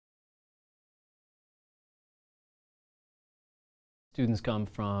Students come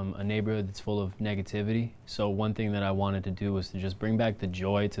from a neighborhood that's full of negativity, so one thing that I wanted to do was to just bring back the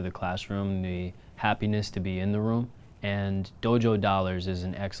joy to the classroom, the happiness to be in the room, and Dojo Dollars is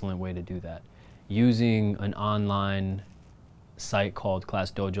an excellent way to do that. Using an online site called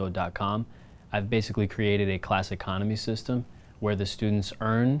ClassDojo.com, I've basically created a class economy system where the students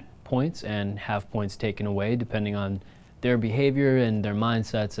earn points and have points taken away depending on their behavior and their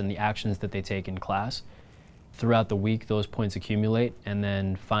mindsets and the actions that they take in class. Throughout the week, those points accumulate, and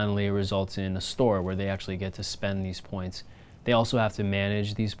then finally it results in a store where they actually get to spend these points. They also have to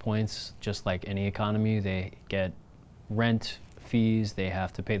manage these points just like any economy. They get rent fees, they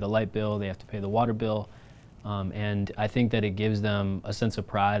have to pay the light bill, they have to pay the water bill, and I think that it gives them a sense of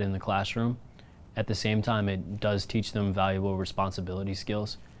pride in the classroom. At the same time, it does teach them valuable responsibility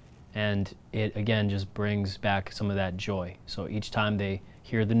skills, and it again just brings back some of that joy. So each time they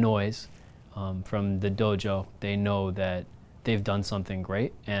hear the noise from the dojo, they know that they've done something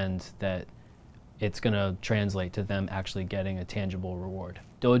great and that it's going to translate to them actually getting a tangible reward.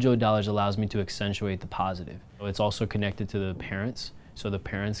 Dojo Dollars allows me to accentuate the positive. It's also connected to the parents, so the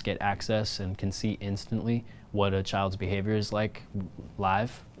parents get access and can see instantly what a child's behavior is like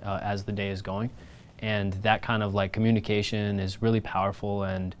live as the day is going. And that kind of like communication is really powerful,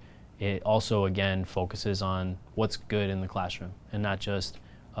 and it also again focuses on what's good in the classroom and not just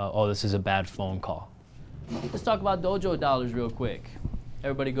oh, this is a bad phone call. Let's talk about Dojo Dollars real quick.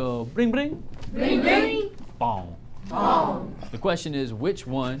 Everybody go, bring, bring. Bring, bring. Boom. Boom. The question is, which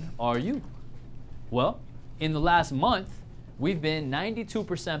one are you? Well, in the last month, we've been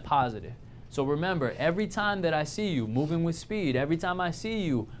 92% positive. So remember, every time that I see you moving with speed, every time I see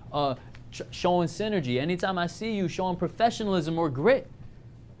you showing synergy, anytime I see you showing professionalism or grit,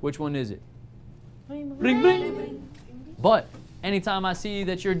 which one is it? Bring, bring. But anytime I see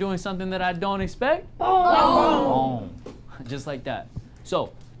that you're doing something that I don't expect, boom. Just like that.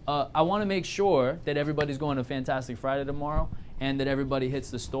 So I want to make sure that everybody's going to Fantastic Friday tomorrow and that everybody hits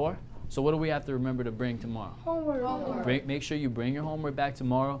the store. So what do we have to remember to bring tomorrow? Homework. Make sure you bring your homework back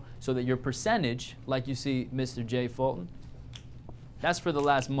tomorrow so that your percentage, like you see Mr. J. Fulton, that's for the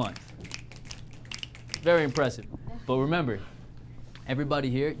last month. Very impressive. But remember,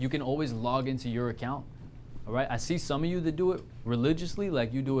 everybody here, you can always log into your account. All right, I see some of you that do it religiously,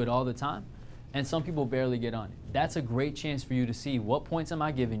 like you do it all the time, and some people barely get on it. That's a great chance for you to see what points am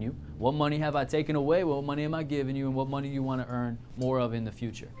I giving you, what money have I taken away, what money am I giving you, and what money you want to earn more of in the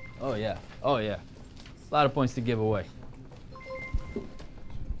future. Oh yeah, oh yeah. A lot of points to give away.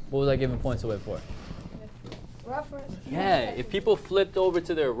 What was I giving points away for? Reference. Yeah, if people flipped over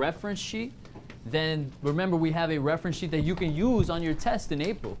to their reference sheet, then remember we have a reference sheet that you can use on your test in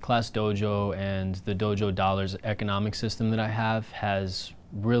April. Class Dojo and the Dojo Dollars economic system that I have has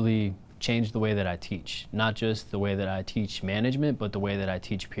really changed the way that I teach. Not just the way that I teach management, but the way that I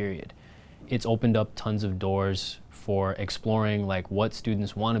teach, period. It's opened up tons of doors for exploring like what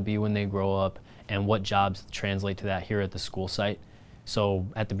students want to be when they grow up and what jobs translate to that here at the school site. So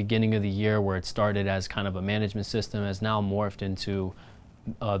at the beginning of the year, where it started as kind of a management system, has now morphed into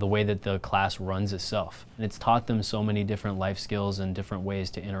the way that the class runs itself. And it's taught them so many different life skills and different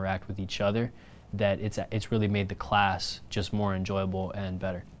ways to interact with each other that it's really made the class just more enjoyable and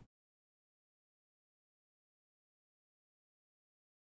better.